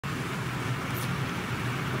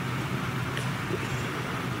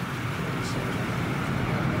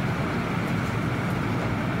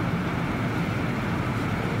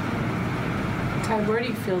Where do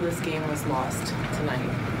you feel this game was lost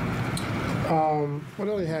tonight? Well, they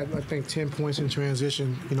only had, I think, 10 points in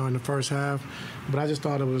transition, in the first half. But I just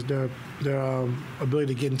thought it was their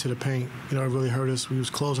ability to get into the paint. It really hurt us. We was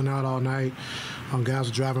closing out all night. Guys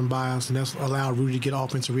were driving by us, and that's allowed Rudy to get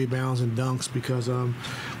offensive rebounds and dunks because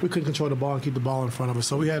we couldn't control the ball and keep the ball in front of us.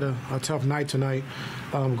 So we had a tough night tonight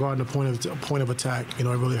guarding the point of attack. It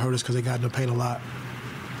really hurt us because they got in the paint a lot.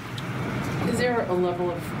 Is there a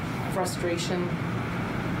level of frustration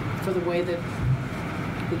for the way that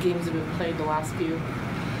the games have been played the last few?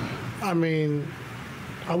 I mean,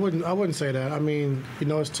 I wouldn't say that. I mean,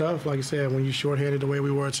 it's tough. Like I said, when you're shorthanded the way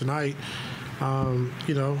we were tonight,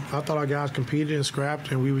 I thought our guys competed and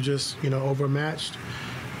scrapped, and we were just, overmatched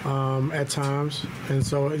at times. And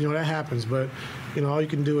so, that happens. But, all you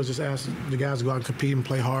can do is just ask the guys to go out and compete and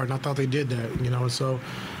play hard. And I thought they did that, and so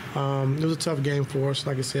it was a tough game for us,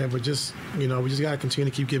 like I said, but just, we just got to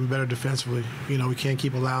continue to keep getting better defensively. We can't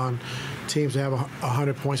keep allowing teams to have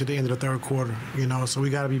 100 points at the end of the third quarter, so we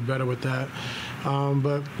got to be better with that.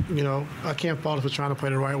 But, I can't fault us for trying to play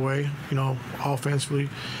the right way, offensively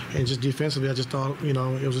and just defensively. I just thought, it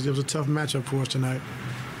was a tough matchup for us tonight.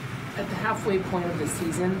 At the halfway point of the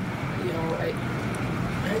season,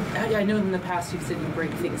 I know in the past you've said you break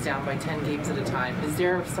things down by 10 games at a time. Is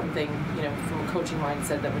there something, from a coaching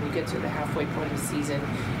mindset that when you get to the halfway point of the season,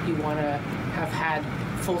 you want to have had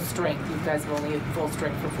full strength? You guys have only had full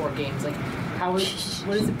strength for 4 games. Like, what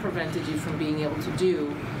has it prevented you from being able to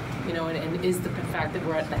do? And is the fact that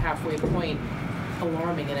we're at the halfway point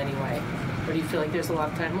alarming in any way? Or do you feel like there's a lot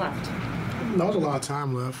of time left? No, there's a lot of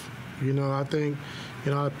time left. I think,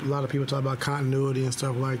 a lot of people talk about continuity and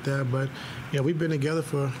stuff like that, but, we've been together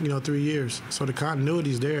for, 3 years. So the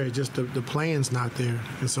continuity's there, it's just the playing's not there.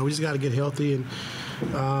 And so we just got to get healthy and,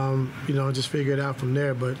 just figure it out from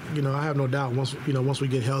there. But, I have no doubt once we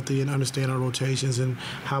get healthy and understand our rotations and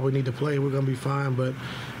how we need to play, we're going to be fine. But,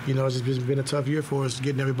 it's just been a tough year for us,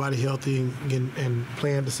 getting everybody healthy and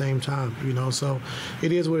playing at the same time, So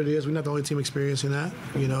it is what it is. We're not the only team experiencing that,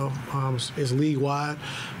 it's league-wide.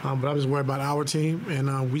 But I'm just worried about our team,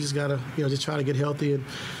 and we just got to, just try to get healthy and,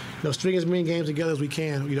 string as many games together as we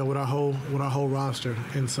can, with our whole roster.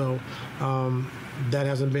 And so that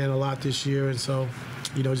hasn't been a lot this year, and so,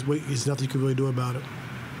 it's nothing you can really do about it.